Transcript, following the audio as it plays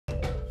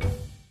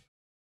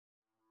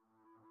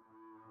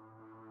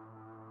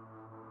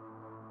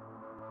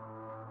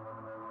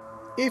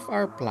If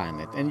our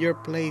planet and your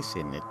place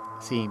in it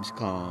seems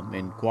calm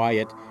and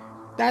quiet,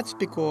 that's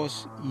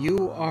because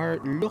you are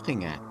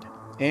looking at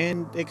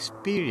and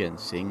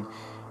experiencing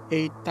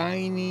a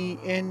tiny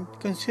and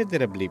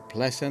considerably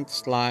pleasant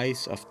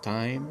slice of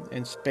time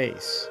and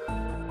space.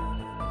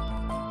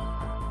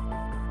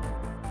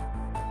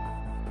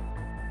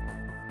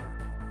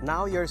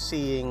 Now you're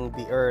seeing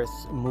the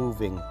Earth's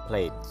moving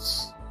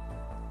plates.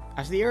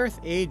 As the Earth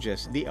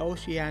ages, the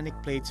oceanic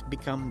plates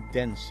become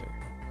denser.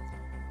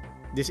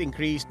 This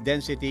increased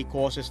density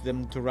causes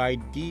them to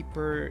ride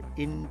deeper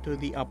into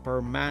the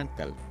upper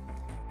mantle.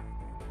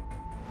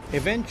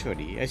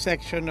 Eventually, a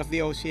section of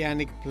the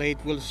oceanic plate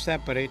will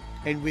separate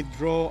and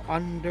withdraw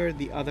under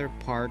the other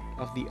part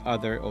of the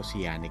other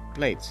oceanic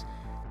plates.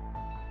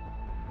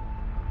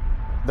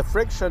 The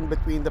friction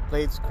between the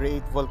plates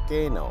create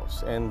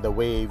volcanoes and the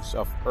waves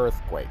of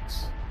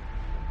earthquakes.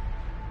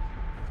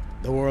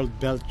 The world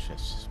belches,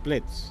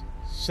 splits,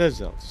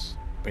 sizzles,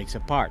 breaks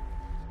apart.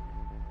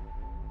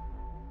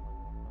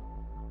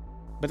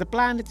 But the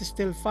planet is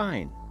still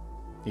fine.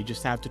 You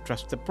just have to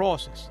trust the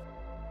process.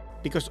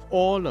 Because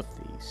all of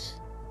these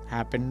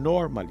happen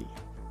normally,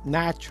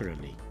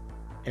 naturally,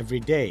 every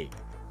day.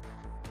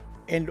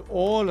 And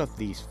all of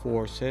these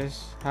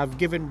forces have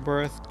given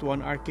birth to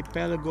an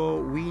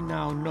archipelago we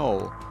now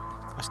know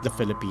as the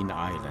Philippine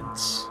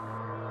Islands.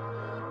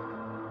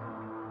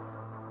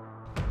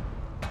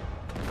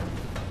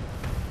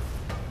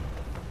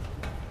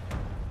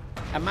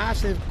 A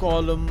massive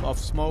column of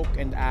smoke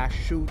and ash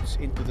shoots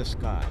into the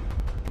sky.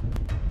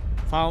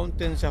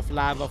 Fountains of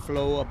lava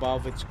flow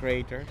above its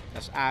crater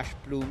as ash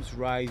plumes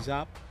rise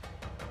up.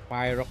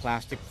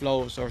 Pyroclastic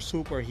flows or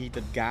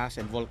superheated gas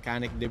and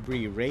volcanic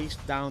debris race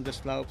down the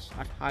slopes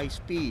at high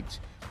speeds,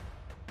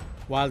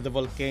 while the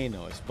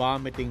volcano is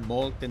vomiting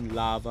molten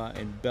lava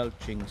and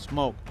belching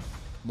smoke.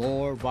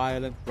 More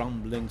violent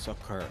rumblings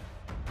occur.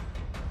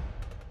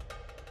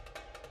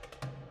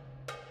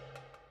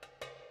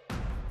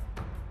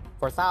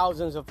 For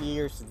thousands of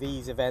years,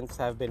 these events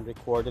have been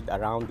recorded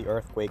around the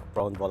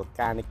earthquake-prone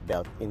volcanic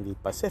belt in the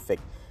Pacific,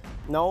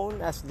 known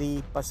as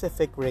the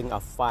Pacific Ring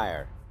of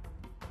Fire.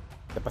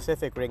 The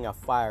Pacific Ring of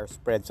Fire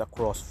spreads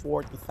across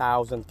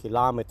 40,000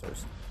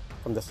 kilometers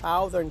from the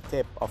southern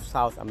tip of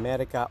South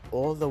America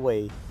all the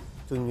way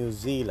to New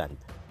Zealand.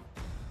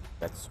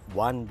 That's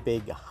one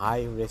big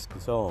high-risk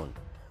zone.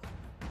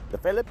 The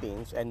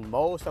Philippines and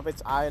most of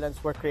its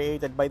islands were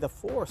created by the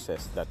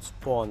forces that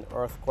spawn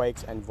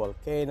earthquakes and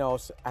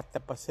volcanoes at the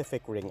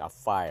Pacific Ring of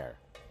Fire.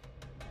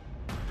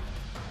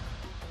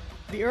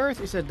 The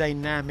Earth is a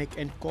dynamic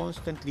and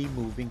constantly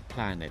moving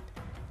planet.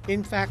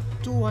 In fact,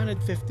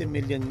 250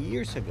 million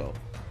years ago,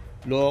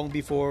 long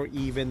before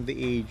even the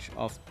age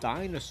of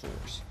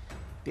dinosaurs,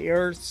 the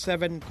Earth's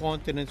 7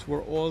 continents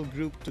were all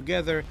grouped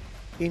together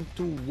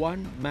into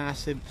one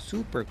massive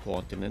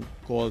supercontinent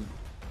called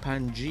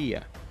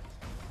Pangaea.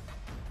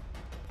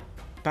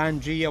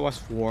 Pangaea was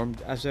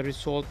formed as a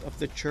result of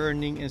the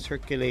churning and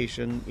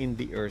circulation in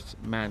the Earth's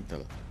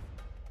mantle.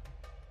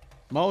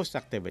 Most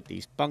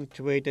activities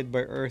punctuated by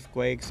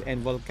earthquakes and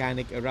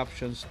volcanic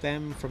eruptions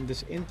stem from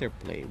this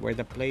interplay where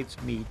the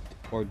plates meet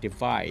or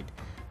divide.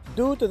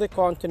 Due to the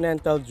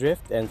continental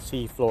drift and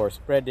seafloor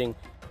spreading,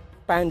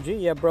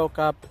 Pangaea broke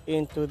up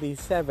into the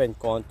 7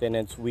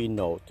 continents we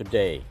know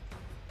today.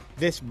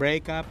 This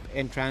breakup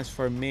and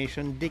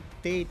transformation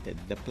dictated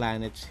the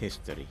planet's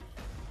history.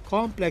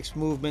 Complex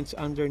movements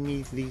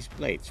underneath these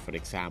plates, for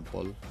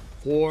example,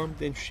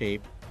 formed and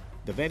shaped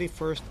the very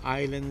first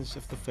islands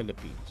of the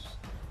Philippines,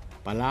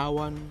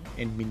 Palawan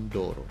and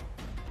Mindoro.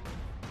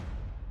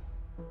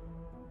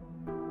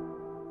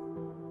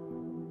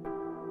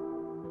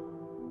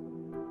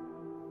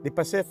 The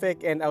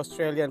Pacific and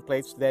Australian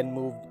plates then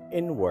moved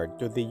inward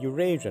to the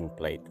Eurasian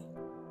plate,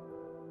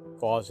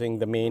 causing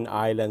the main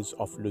islands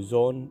of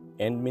Luzon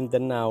and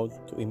Mindanao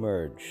to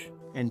emerge,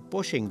 and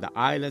pushing the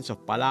islands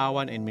of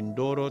Palawan and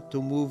Mindoro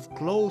to move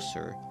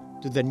closer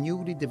to the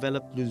newly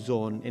developed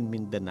Luzon and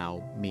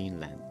Mindanao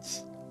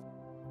mainlands.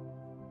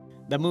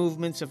 The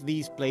movements of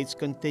these plates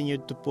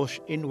continued to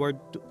push inward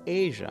to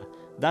Asia,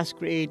 thus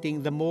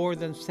creating the more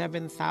than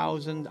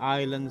 7,000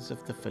 islands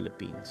of the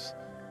Philippines.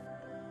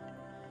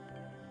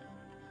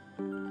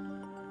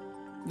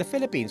 The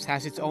Philippines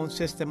has its own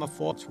system of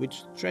faults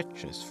which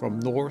stretches from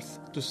north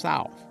to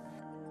south.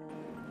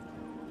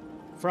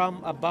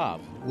 From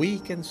above, we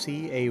can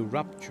see a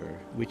rupture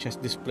which has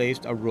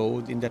displaced a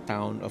road in the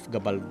town of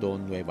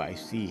Gabaldon, Nueva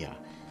Ecija.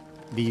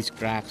 These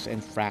cracks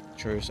and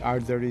fractures are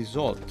the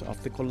result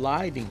of the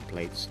colliding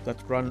plates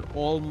that run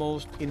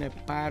almost in a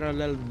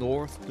parallel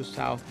north to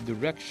south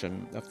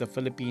direction of the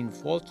Philippine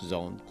Fault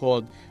Zone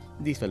called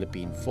the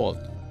Philippine Fault.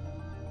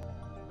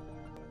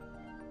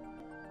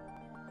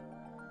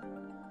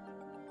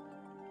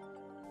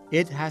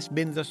 It has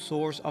been the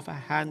source of a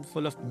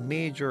handful of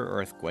major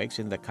earthquakes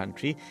in the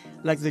country,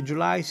 like the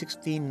July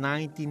 16,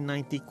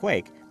 1990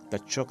 quake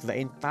that shook the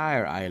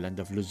entire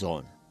island of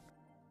Luzon.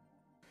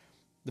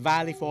 The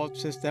Valley Fault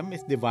system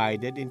is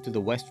divided into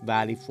the West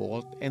Valley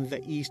Fault and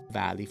the East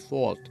Valley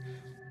Fault.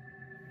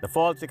 The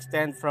faults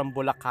extend from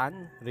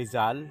Bulacan,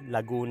 Rizal,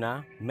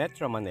 Laguna,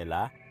 Metro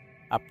Manila,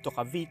 up to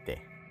Cavite.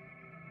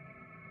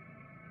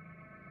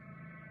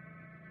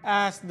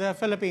 As the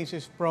Philippines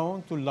is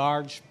prone to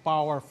large,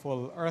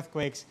 powerful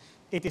earthquakes,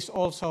 it is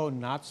also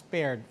not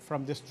spared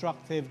from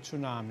destructive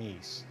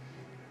tsunamis.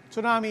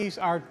 Tsunamis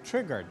are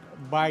triggered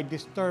by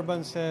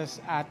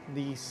disturbances at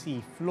the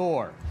sea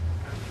floor.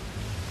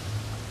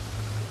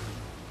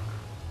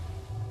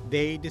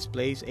 They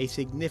displace a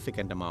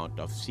significant amount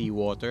of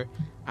seawater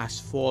as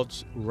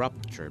faults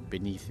rupture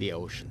beneath the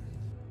ocean.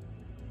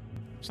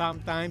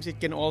 Sometimes it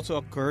can also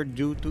occur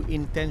due to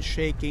intense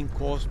shaking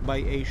caused by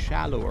a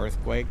shallow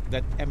earthquake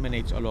that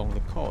emanates along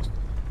the coast.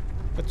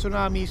 But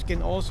tsunamis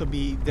can also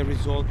be the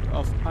result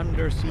of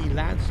undersea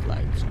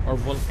landslides or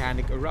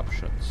volcanic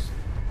eruptions.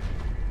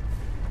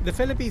 The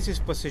Philippines is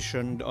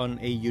positioned on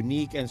a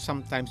unique and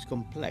sometimes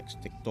complex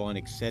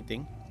tectonic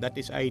setting that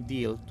is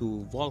ideal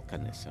to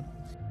volcanism.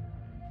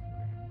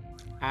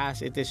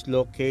 As it is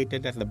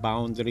located at the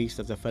boundaries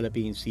of the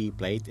Philippine Sea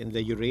Plate and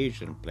the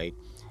Eurasian Plate,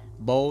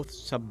 both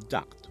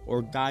subduct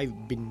or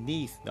dive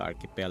beneath the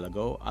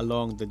archipelago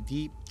along the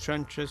deep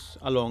trenches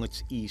along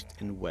its east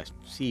and west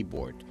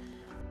seaboard.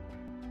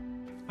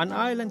 An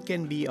island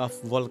can be of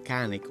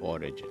volcanic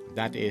origin,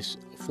 that is,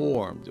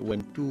 formed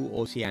when two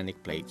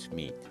oceanic plates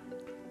meet.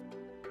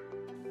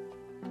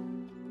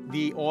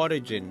 The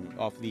origin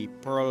of the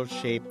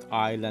pearl-shaped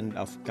island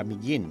of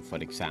Camiguin, for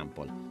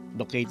example,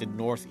 located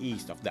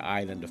northeast of the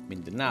island of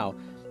Mindanao,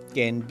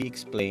 can be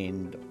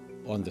explained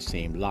on the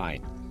same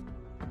line.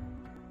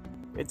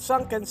 Its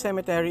sunken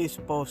cemetery is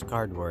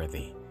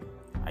postcard-worthy.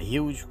 A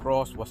huge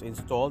cross was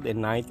installed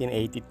in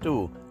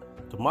 1982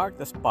 to mark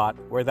the spot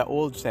where the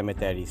old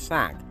cemetery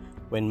sank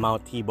when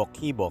Mount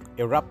Hibok-Hibok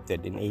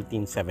erupted in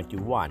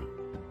 1871.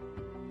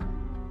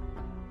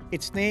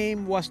 Its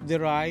name was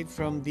derived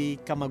from the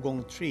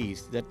kamagong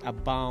trees that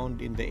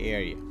abound in the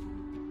area.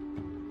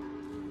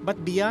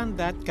 But beyond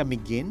that,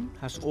 Camiguin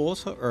has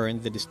also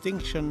earned the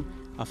distinction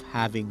of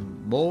having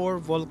more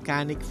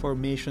volcanic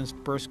formations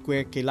per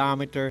square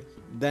kilometer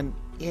than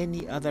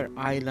any other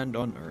island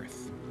on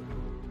Earth.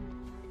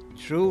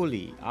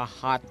 Truly a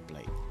hot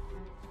plate.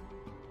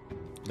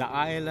 The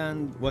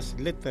island was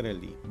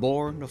literally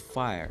born of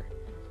fire.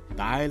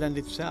 The island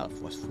itself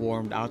was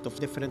formed out of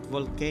different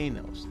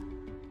volcanoes,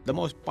 the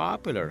most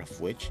popular of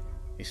which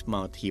is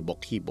Mount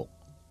Hibok-Hibok.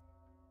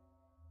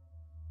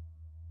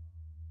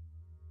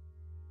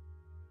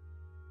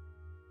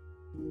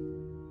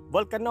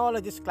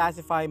 Volcanologists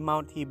classify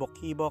Mount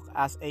Hibok-Hibok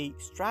as a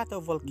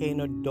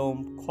stratovolcano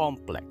dome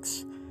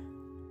complex,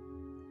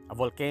 a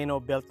volcano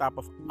built up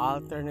of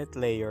alternate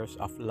layers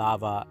of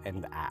lava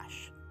and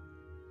ash.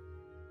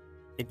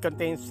 It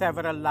contains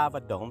several lava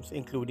domes,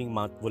 including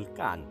Mount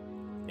Vulcan.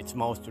 Its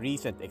most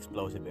recent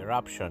explosive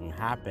eruption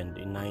happened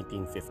in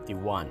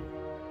 1951.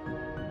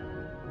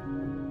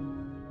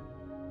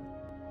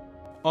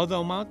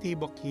 Although Mount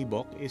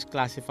Hibok-Hibok is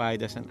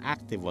classified as an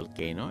active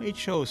volcano, it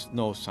shows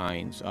no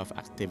signs of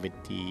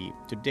activity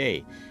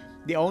today.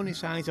 The only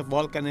signs of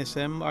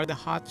volcanism are the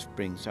hot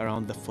springs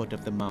around the foot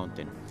of the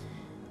mountain.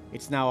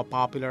 It's now a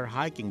popular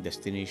hiking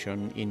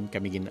destination in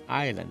Camiguin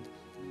Island.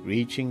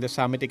 Reaching the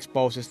summit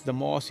exposes the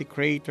mossy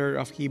crater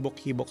of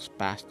Hibok-Hibok's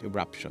past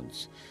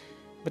eruptions.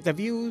 But the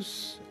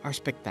views are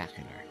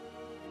spectacular.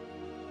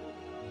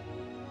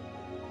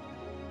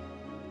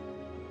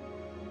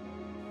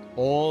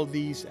 All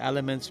these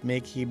elements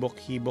make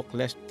Hibok-Hibok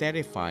less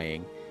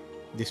terrifying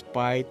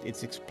despite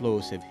its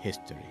explosive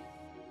history.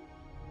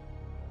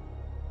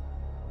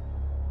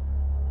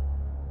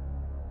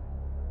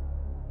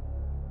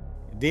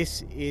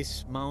 This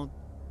is Mount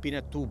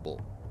Pinatubo.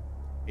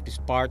 It is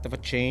part of a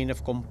chain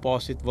of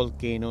composite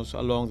volcanoes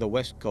along the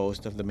west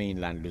coast of the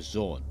mainland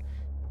Luzon.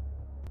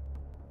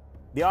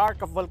 The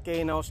arc of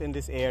volcanoes in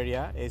this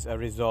area is a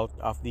result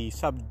of the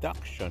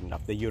subduction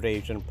of the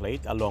Eurasian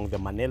Plate along the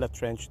Manila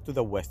Trench to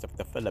the west of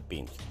the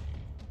Philippines.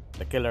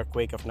 The killer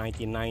quake of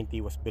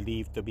 1990 was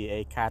believed to be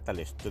a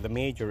catalyst to the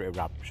major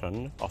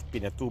eruption of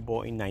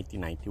Pinatubo in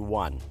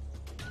 1991.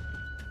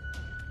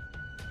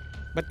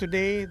 But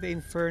today, the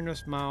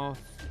inferno's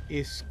mouth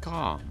is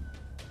calm,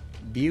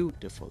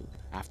 beautiful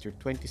after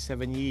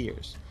 27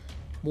 years.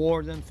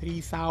 More than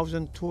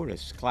 3,000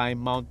 tourists climb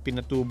Mount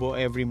Pinatubo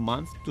every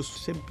month to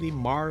simply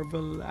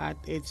marvel at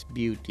its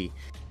beauty.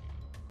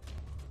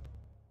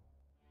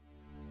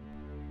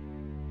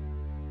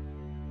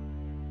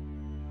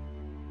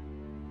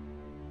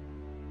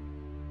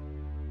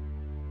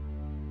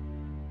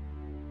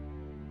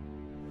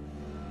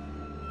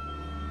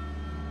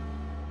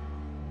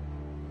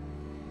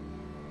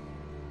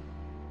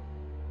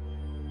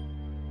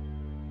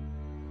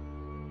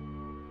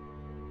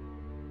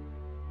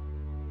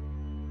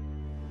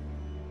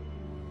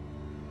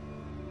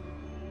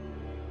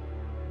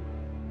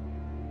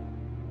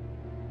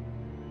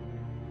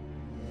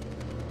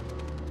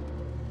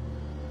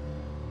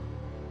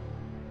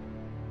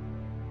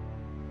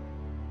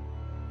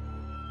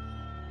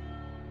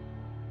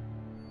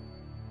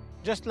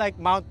 Just like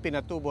Mount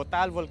Pinatubo,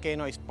 Taal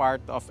Volcano is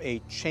part of a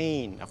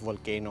chain of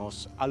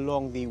volcanoes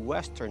along the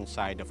western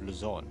side of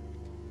Luzon.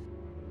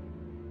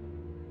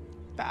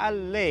 Taal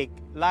Lake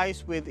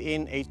lies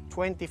within a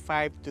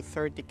 25 to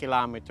 30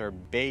 kilometer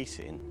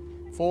basin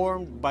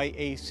formed by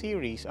a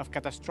series of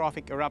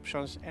catastrophic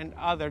eruptions and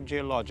other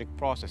geologic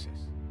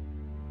processes.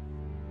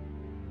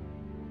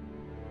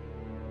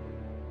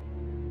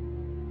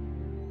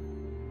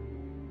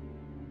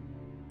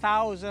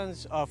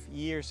 Thousands of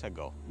years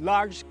ago,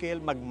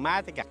 large-scale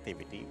magmatic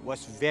activity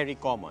was very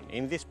common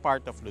in this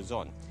part of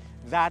Luzon.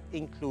 That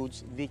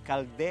includes the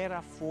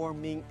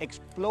caldera-forming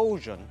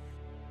explosion.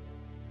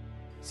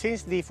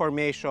 Since the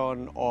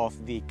formation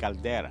of the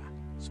caldera,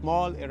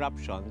 small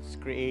eruptions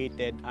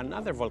created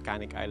another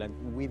volcanic island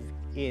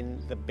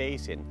within the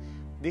basin.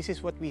 This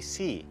is what we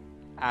see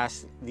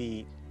as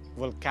the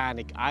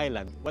volcanic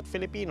island, what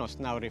Filipinos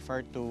now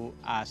refer to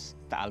as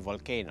Taal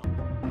Volcano.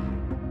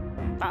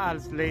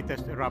 Taal's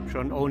latest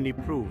eruption only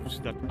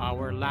proves that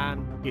our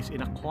land is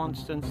in a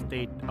constant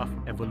state of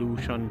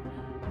evolution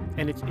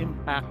and its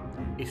impact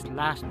is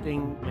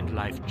lasting and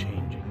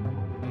life-changing.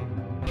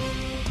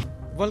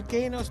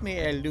 Volcanoes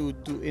may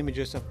allude to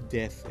images of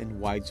death and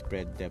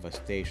widespread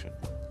devastation,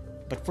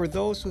 but for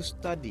those who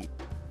study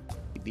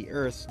the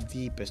Earth's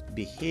deepest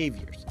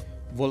behaviors,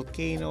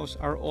 volcanoes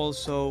are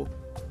also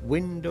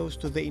windows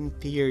to the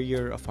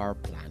interior of our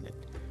planet.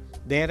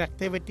 Their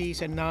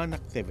activities and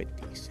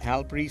non-activities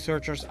help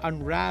researchers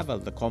unravel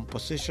the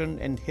composition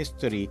and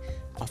history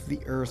of the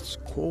Earth's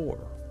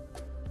core.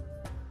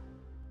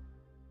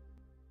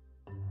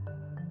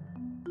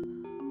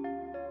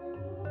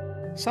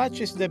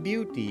 Such is the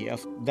beauty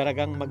of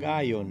Daragang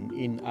Magayon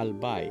in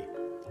Albay.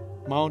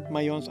 Mount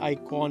Mayon's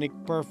iconic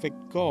perfect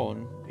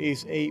cone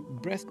is a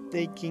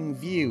breathtaking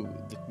view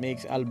that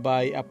makes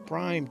Albay a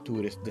prime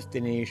tourist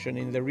destination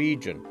in the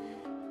region.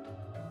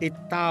 It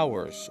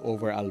towers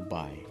over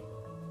Albay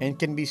and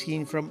can be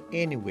seen from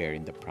anywhere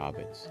in the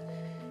province.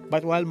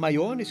 But while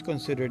Mayon is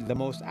considered the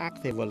most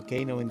active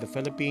volcano in the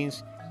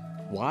Philippines,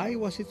 why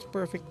was its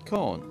perfect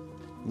cone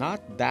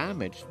not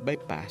damaged by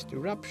past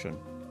eruption?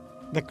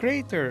 The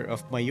crater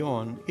of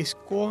Mayon is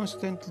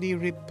constantly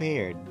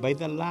repaired by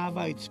the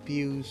lava it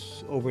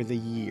spews over the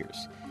years.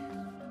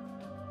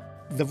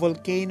 The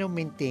volcano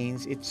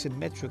maintains its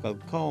symmetrical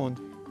cone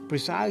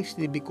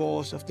precisely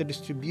because of the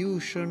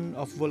distribution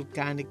of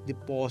volcanic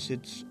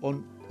deposits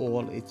on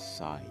all its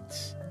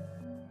sides.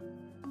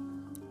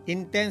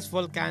 Intense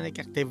volcanic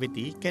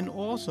activity can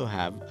also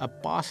have a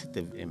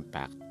positive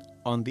impact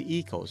on the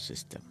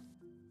ecosystem.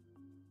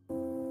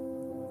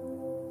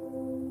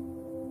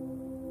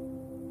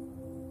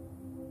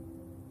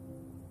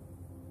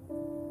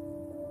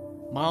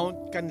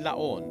 Mount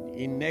Canlaon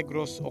in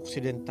Negros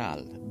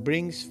Occidental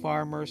brings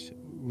farmers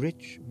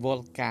rich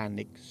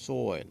volcanic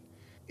soil.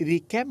 The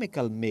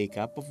chemical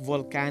makeup of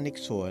volcanic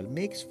soil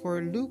makes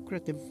for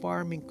lucrative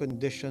farming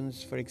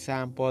conditions, for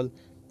example,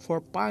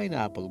 for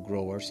pineapple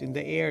growers in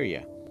the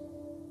area.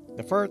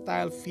 The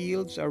fertile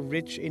fields are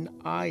rich in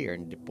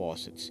iron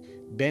deposits,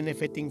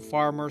 benefiting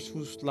farmers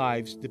whose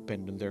lives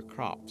depend on their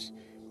crops.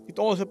 It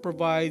also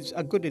provides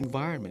a good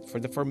environment for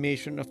the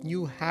formation of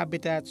new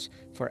habitats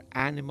for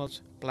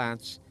animals,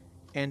 plants,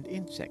 and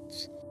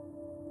insects.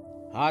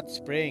 Hot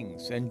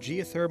springs and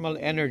geothermal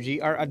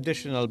energy are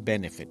additional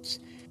benefits.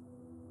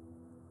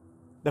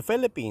 The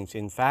Philippines,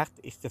 in fact,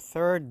 is the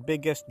third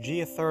biggest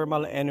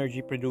geothermal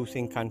energy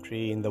producing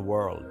country in the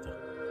world.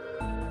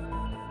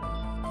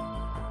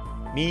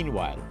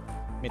 Meanwhile,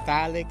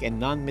 metallic and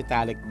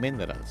non-metallic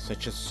minerals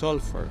such as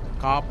sulfur,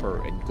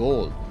 copper, and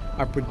gold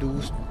are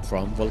produced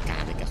from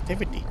volcanic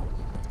activity.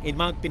 In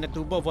Mount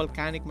Pinatubo,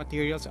 volcanic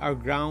materials are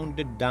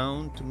grounded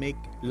down to make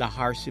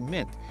lahar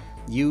cement,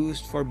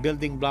 used for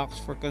building blocks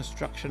for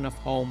construction of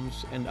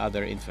homes and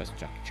other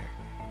infrastructure.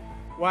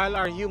 While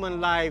our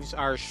human lives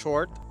are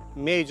short,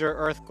 major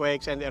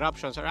earthquakes and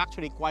eruptions are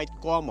actually quite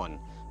common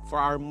for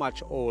our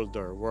much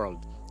older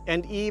world.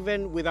 And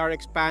even with our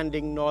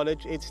expanding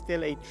knowledge, it's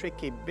still a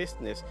tricky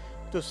business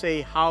to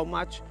say how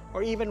much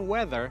or even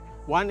whether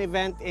one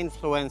event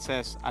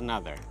influences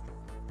another.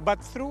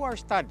 But through our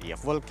study of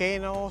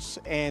volcanoes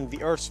and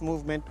the Earth's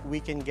movement, we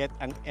can get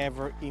an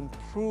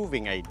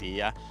ever-improving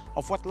idea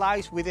of what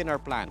lies within our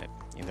planet,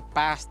 in the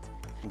past,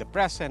 in the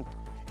present,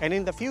 and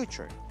in the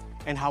future,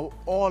 and how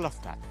all of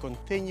that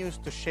continues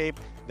to shape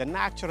the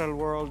natural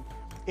world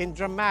in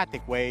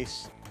dramatic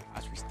ways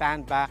as we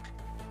stand back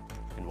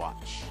and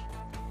watch.